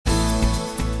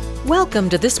Welcome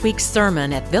to this week's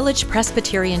sermon at Village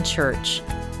Presbyterian Church.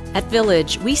 At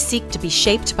Village, we seek to be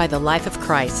shaped by the life of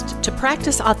Christ, to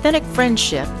practice authentic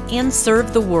friendship, and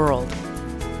serve the world.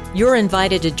 You're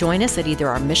invited to join us at either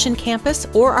our Mission Campus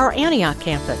or our Antioch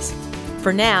campus.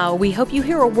 For now, we hope you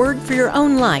hear a word for your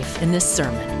own life in this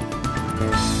sermon.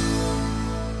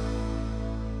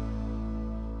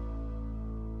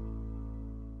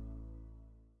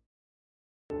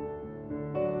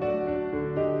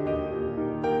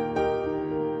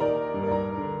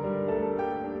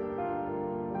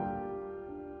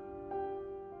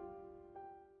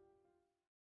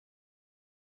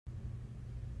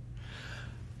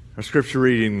 Our scripture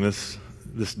reading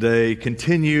this day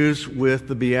continues with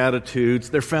the Beatitudes.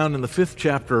 They're found in the 5th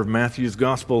chapter of Matthew's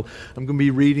Gospel. I'm going to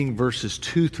be reading verses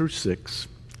 2 through 6.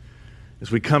 As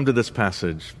we come to this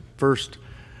passage, first,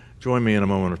 join me in a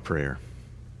moment of prayer.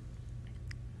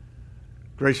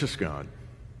 Gracious God,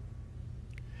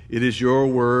 it is your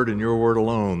word and your word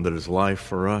alone that is life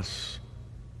for us.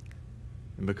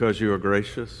 And because you are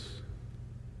gracious,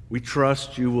 we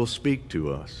trust you will speak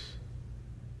to us.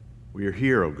 We are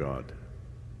here, O God.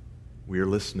 We are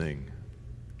listening.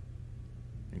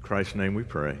 In Christ's name we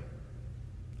pray.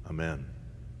 Amen.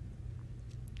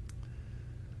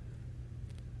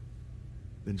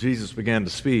 Then Jesus began to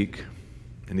speak,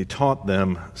 and he taught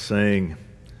them, saying,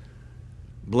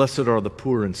 Blessed are the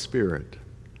poor in spirit,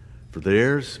 for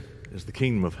theirs is the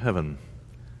kingdom of heaven.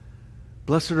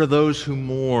 Blessed are those who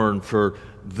mourn, for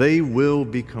they will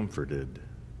be comforted.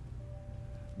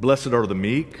 Blessed are the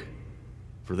meek,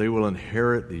 for they will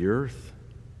inherit the earth.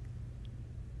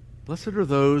 Blessed are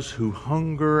those who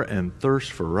hunger and thirst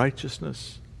for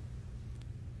righteousness,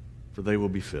 for they will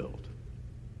be filled.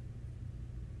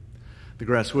 The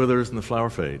grass withers and the flower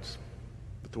fades,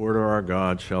 but the word of our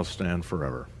God shall stand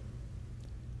forever.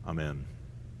 Amen.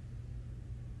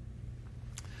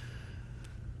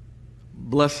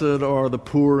 Blessed are the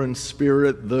poor in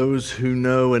spirit, those who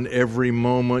know in every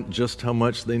moment just how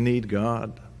much they need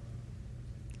God.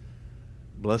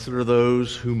 Blessed are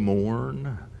those who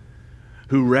mourn,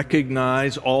 who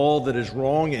recognize all that is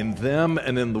wrong in them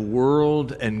and in the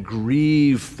world and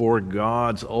grieve for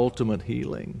God's ultimate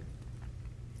healing.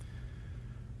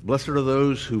 Blessed are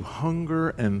those who hunger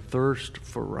and thirst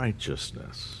for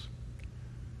righteousness,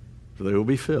 for they will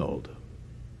be filled.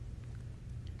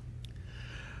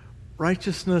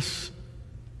 Righteousness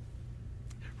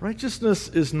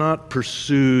is not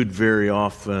pursued very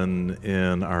often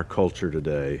in our culture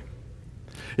today.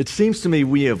 It seems to me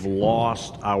we have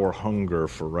lost our hunger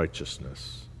for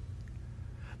righteousness.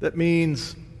 That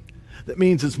means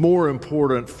it's more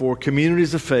important for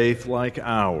communities of faith like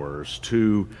ours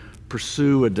to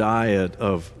pursue a diet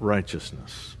of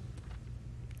righteousness.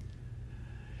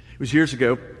 It was years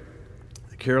ago,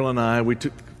 Carol and I, we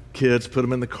took kids, put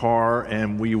them in the car,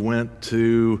 and we went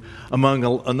to, among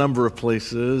a number of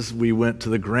places, we went to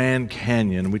the Grand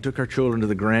Canyon. We took our children to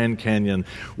the Grand Canyon.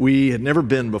 We had never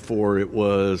been before. It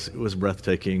was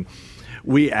breathtaking.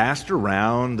 We asked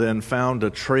around and found a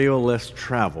trail less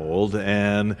traveled,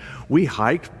 and we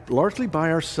hiked largely by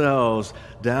ourselves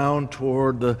down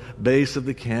toward the base of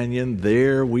the canyon.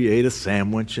 There we ate a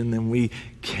sandwich, and then we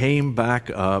came back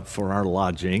up for our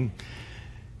lodging.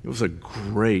 It was a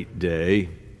great day.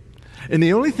 And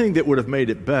the only thing that would have made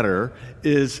it better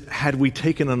is had we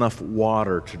taken enough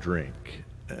water to drink.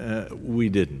 We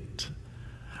didn't.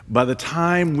 By the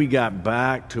time we got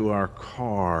back to our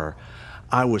car,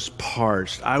 I was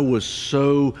parched. I was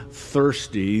so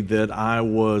thirsty that I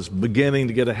was beginning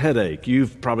to get a headache.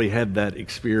 You've probably had that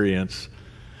experience.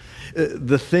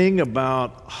 The thing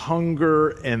about hunger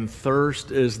and thirst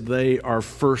is they are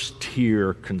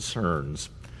first-tier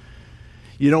concerns.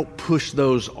 You don't push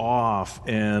those off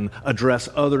and address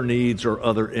other needs or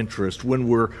other interests. When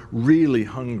we're really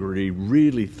hungry,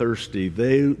 really thirsty,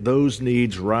 those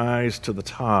needs rise to the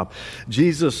top.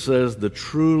 Jesus says the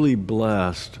truly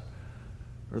blessed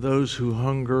are those who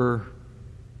hunger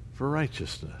for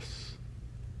righteousness.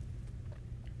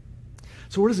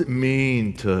 So what does it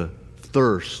mean to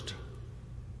thirst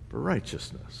for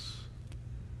righteousness?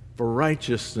 For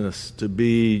righteousness to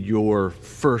be your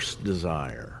first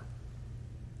desire.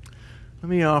 Let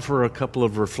me offer a couple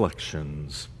of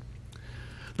reflections.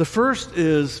 The first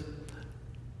is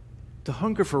to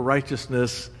hunger for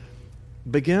righteousness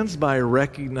begins by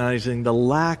recognizing the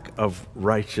lack of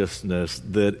righteousness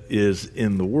that is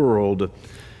in the world.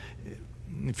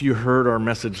 If you heard our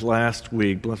message last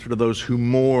week, blessed are those who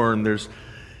mourn, there's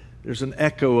an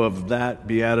echo of that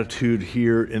beatitude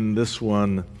here in this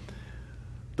one.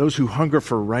 Those who hunger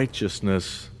for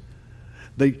righteousness,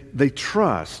 they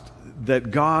trust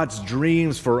that God's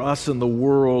dreams for us in the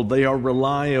world, they are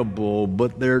reliable,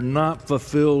 but they're not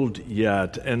fulfilled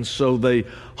yet. And so they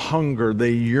hunger,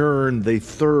 they yearn, they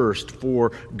thirst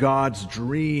for God's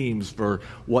dreams, for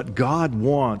what God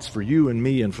wants for you and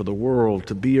me and for the world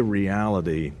to be a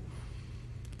reality.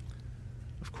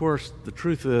 Of course, the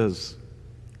truth is,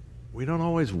 we don't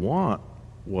always want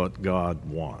what God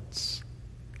wants.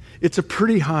 It's a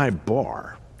pretty high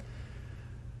bar.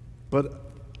 But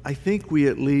I think we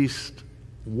at least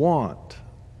want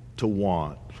to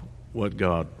want what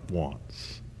God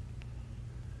wants.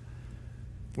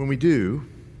 When we do,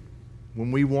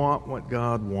 when we want what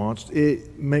God wants,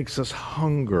 it makes us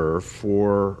hunger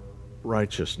for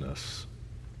righteousness.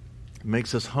 It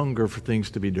makes us hunger for things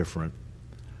to be different.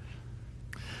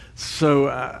 So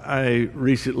I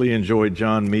recently enjoyed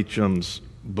John Meacham's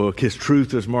book, His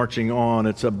Truth is Marching On.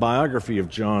 It's a biography of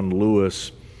John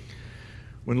Lewis.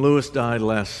 When Lewis died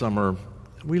last summer,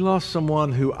 we lost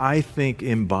someone who I think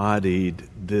embodied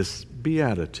this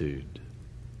beatitude.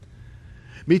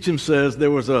 Meacham says there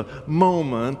was a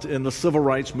moment in the civil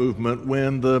rights movement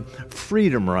when the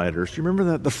Freedom Riders, do you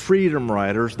remember that? The Freedom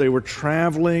Riders, they were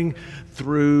traveling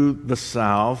through the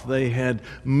South. They had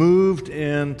moved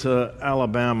into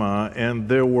Alabama, and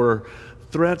there were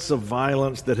threats of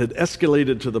violence that had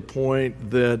escalated to the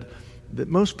point that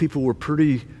most people were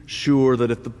pretty sure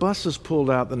that if the buses pulled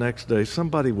out the next day,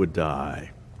 somebody would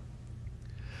die.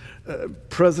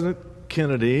 President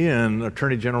Kennedy and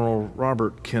Attorney General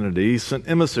Robert Kennedy sent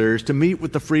emissaries to meet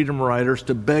with the Freedom Riders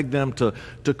to beg them to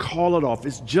call it off.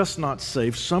 It's just not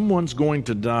safe. Someone's going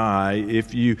to die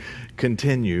if you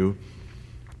continue.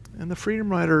 And the Freedom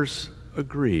Riders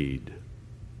agreed.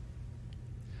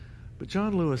 But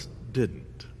John Lewis didn't.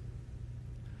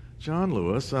 John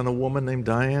Lewis and a woman named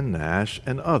Diane Nash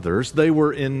and others, they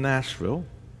were in Nashville,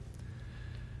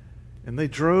 and they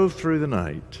drove through the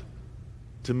night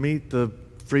to meet the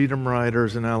Freedom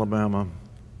Riders in Alabama.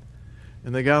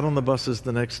 And they got on the buses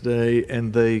the next day,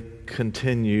 and they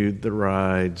continued the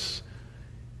rides,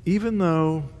 even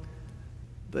though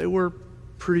they were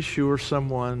pretty sure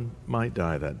someone might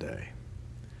die that day.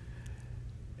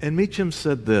 And Meacham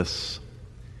said this.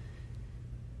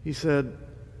 He said,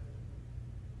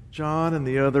 John and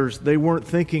the others, they weren't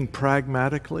thinking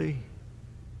pragmatically.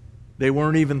 They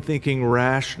weren't even thinking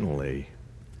rationally.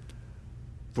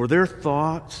 For their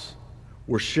thoughts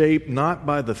were shaped not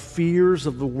by the fears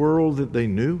of the world that they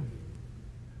knew,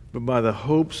 but by the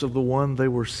hopes of the one they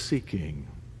were seeking.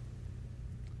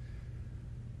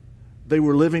 They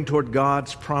were living toward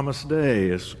God's promised day,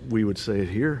 as we would say it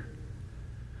here,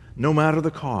 no matter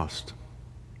the cost.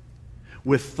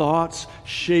 With thoughts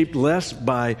shaped less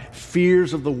by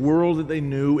fears of the world that they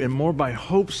knew and more by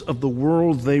hopes of the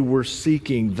world they were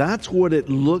seeking. That's what it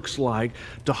looks like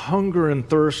to hunger and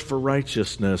thirst for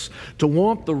righteousness, to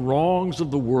want the wrongs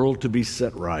of the world to be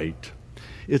set right.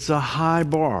 It's a high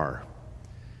bar.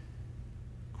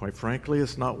 Quite frankly,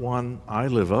 it's not one I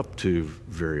live up to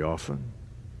very often.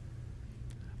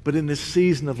 But in this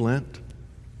season of Lent,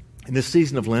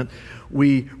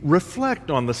 we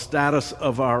reflect on the status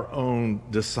of our own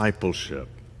discipleship.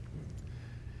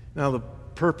 Now, the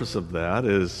purpose of that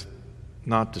is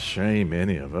not to shame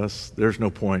any of us. There's no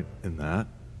point in that.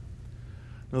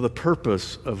 No, the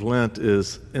purpose of Lent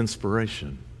is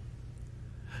inspiration.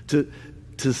 To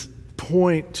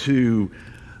point to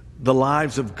the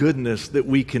lives of goodness that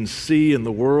we can see in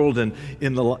the world and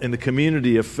in the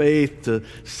community of faith, to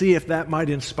see if that might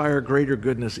inspire greater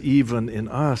goodness even in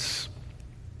us.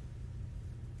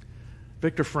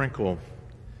 Viktor Frankl,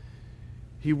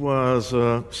 he was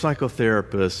a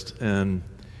psychotherapist, and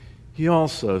he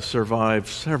also survived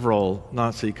several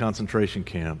Nazi concentration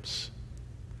camps.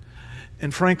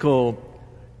 And Frankl,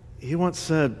 he once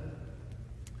said,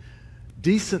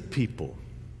 decent people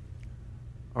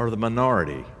are the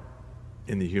minority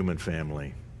in the human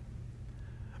family,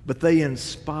 but they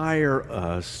inspire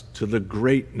us to the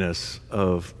greatness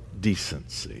of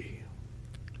decency.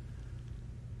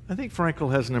 I think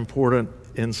Frankl has an important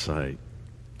insight.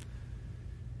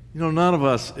 You know, none of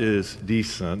us is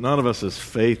decent. None of us is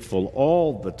faithful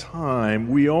all the time.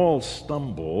 We all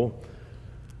stumble.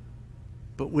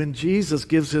 But when Jesus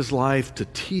gives his life to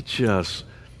teach us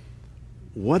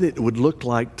what it would look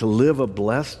like to live a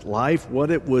blessed life, what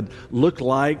it would look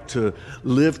like to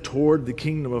live toward the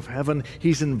kingdom of heaven,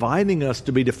 he's inviting us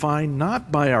to be defined not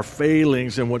by our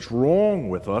failings and what's wrong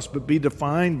with us, but be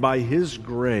defined by his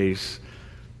grace,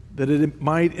 that it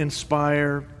might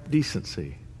inspire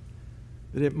decency,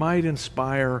 that it might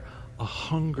inspire a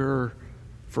hunger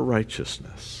for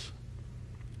righteousness.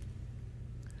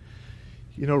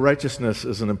 You know, righteousness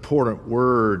is an important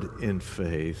word in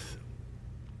faith.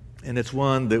 and it's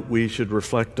one that we should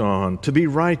reflect on. To be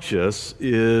righteous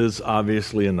is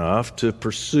obviously enough. To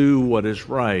pursue what is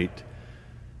right,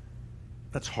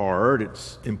 that's hard.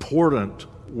 It's important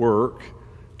work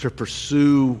to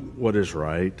pursue what is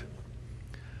right.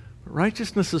 But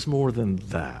righteousness is more than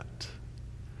that.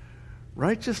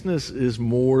 Righteousness is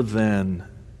more than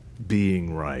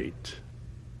being right.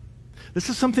 This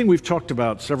is something we've talked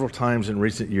about several times in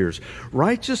recent years.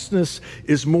 Righteousness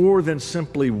is more than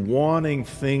simply wanting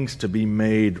things to be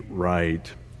made right.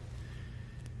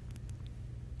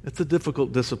 It's a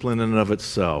difficult discipline in and of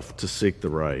itself to seek the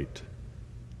right.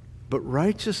 But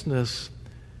righteousness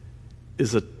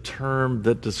is a term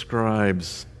that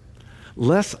describes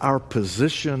less our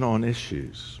position on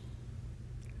issues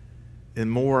and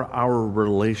more our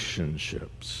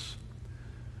relationships.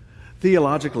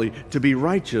 Theologically, to be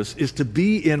righteous is to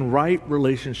be in right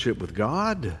relationship with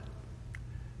God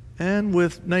and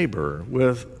with neighbor,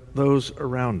 with those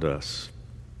around us.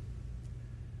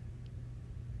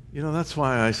 You know, that's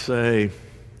why I say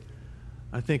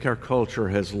I think our culture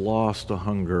has lost a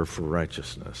hunger for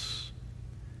righteousness.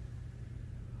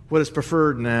 What is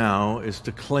preferred now is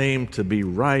to claim to be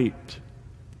right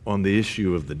on the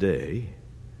issue of the day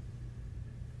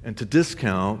and to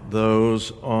discount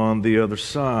those on the other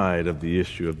side of the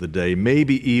issue of the day,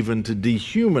 maybe even to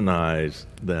dehumanize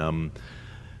them.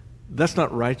 That's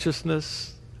not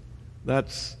righteousness,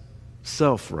 that's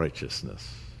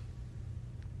self-righteousness.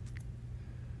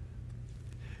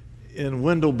 In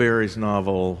Wendell Berry's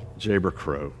novel, Jayber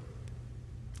Crow,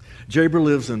 Jayber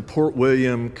lives in Port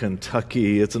William,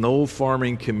 Kentucky. It's an old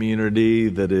farming community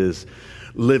that is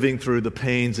living through the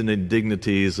pains and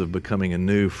indignities of becoming a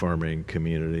new farming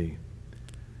community.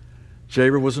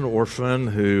 Jayber was an orphan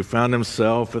who found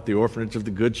himself at the orphanage of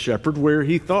the Good Shepherd, where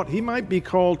he thought he might be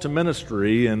called to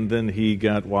ministry, and then he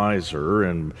got wiser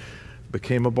and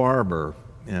became a barber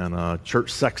and a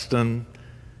church sexton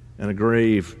and a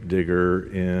grave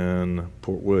digger in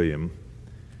Port William.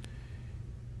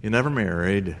 He never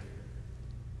married,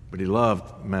 but he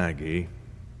loved Maggie.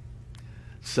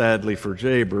 Sadly for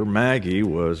Jayber, Maggie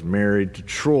was married to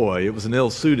Troy. It was an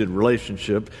ill-suited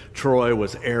relationship. Troy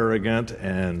was arrogant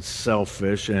and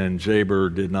selfish, and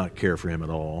Jayber did not care for him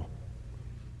at all.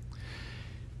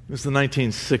 It was the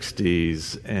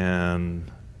 1960s,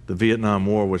 and the Vietnam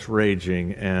War was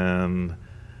raging, and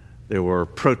there were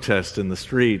protests in the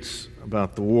streets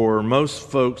about the war. Most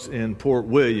folks in Port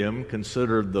William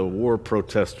considered the war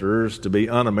protesters to be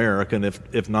un-American,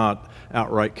 if not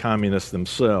outright communists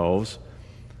themselves.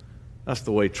 That's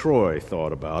the way Troy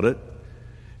thought about it.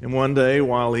 And one day,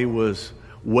 while he was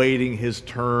waiting his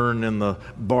turn in the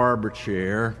barber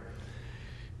chair,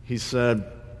 he said,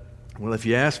 "Well, if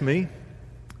you ask me,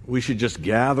 we should just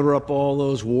gather up all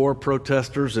those war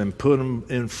protesters and put them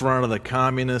in front of the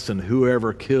communists, and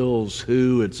whoever kills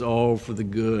who, it's all for the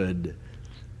good."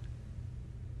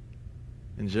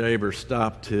 And Jayber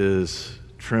stopped his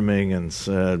trimming and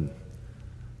said,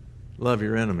 "Love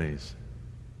your enemies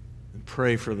and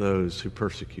pray for those who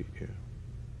persecute you."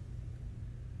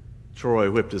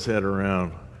 Troy whipped his head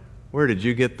around. "Where did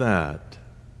you get that?"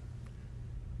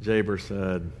 Jayber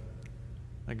said,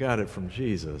 "I got it from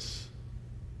Jesus."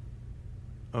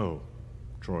 "Oh,"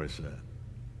 Troy said.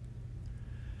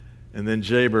 And then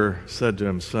Jayber said to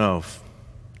himself,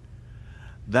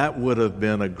 that would have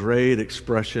been a great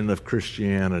expression of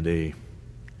Christianity,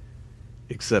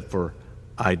 except for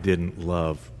I didn't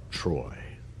love Troy.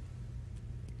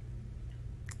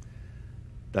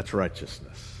 That's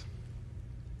righteousness.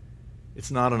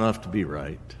 It's not enough to be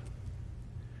right.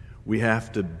 We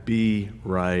have to be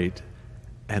right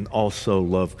and also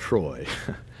love Troy.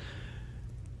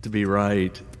 To be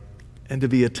right and to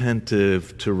be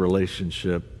attentive to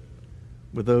relationship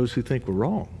with those who think we're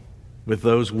wrong, with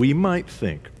those we might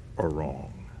think are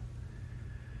wrong.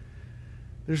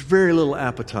 There's very little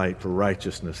appetite for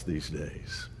righteousness these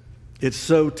days. It's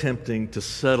so tempting to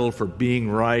settle for being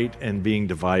right and being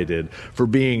divided, for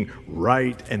being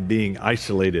right and being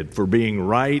isolated, for being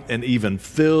right and even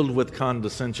filled with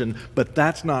condescension, but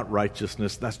that's not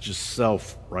righteousness, that's just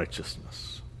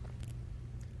self-righteousness.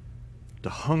 To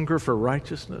hunger for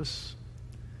righteousness,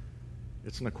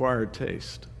 it's an acquired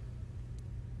taste.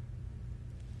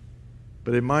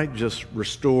 But it might just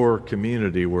restore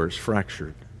community where it's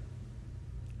fractured.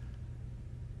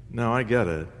 Now, I get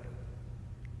it.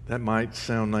 That might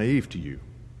sound naive to you.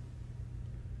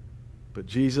 But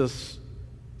Jesus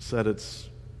said it's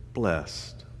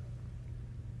blessed,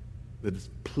 that it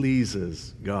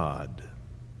pleases God.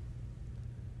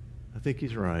 I think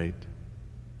he's right.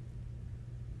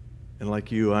 And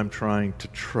like you, I'm trying to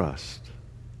trust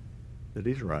that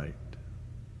he's right.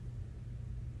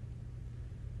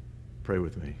 Pray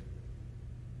with me.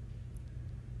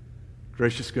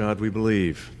 Gracious God, we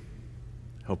believe.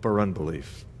 Help our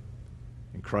unbelief.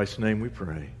 In Christ's name we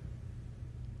pray.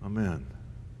 Amen.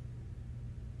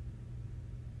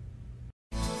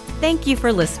 Thank you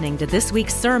for listening to this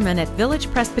week's sermon at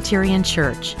Village Presbyterian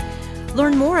Church.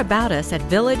 Learn more about us at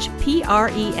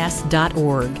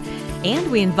villagepres.org,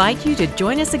 and we invite you to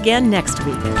join us again next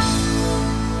week.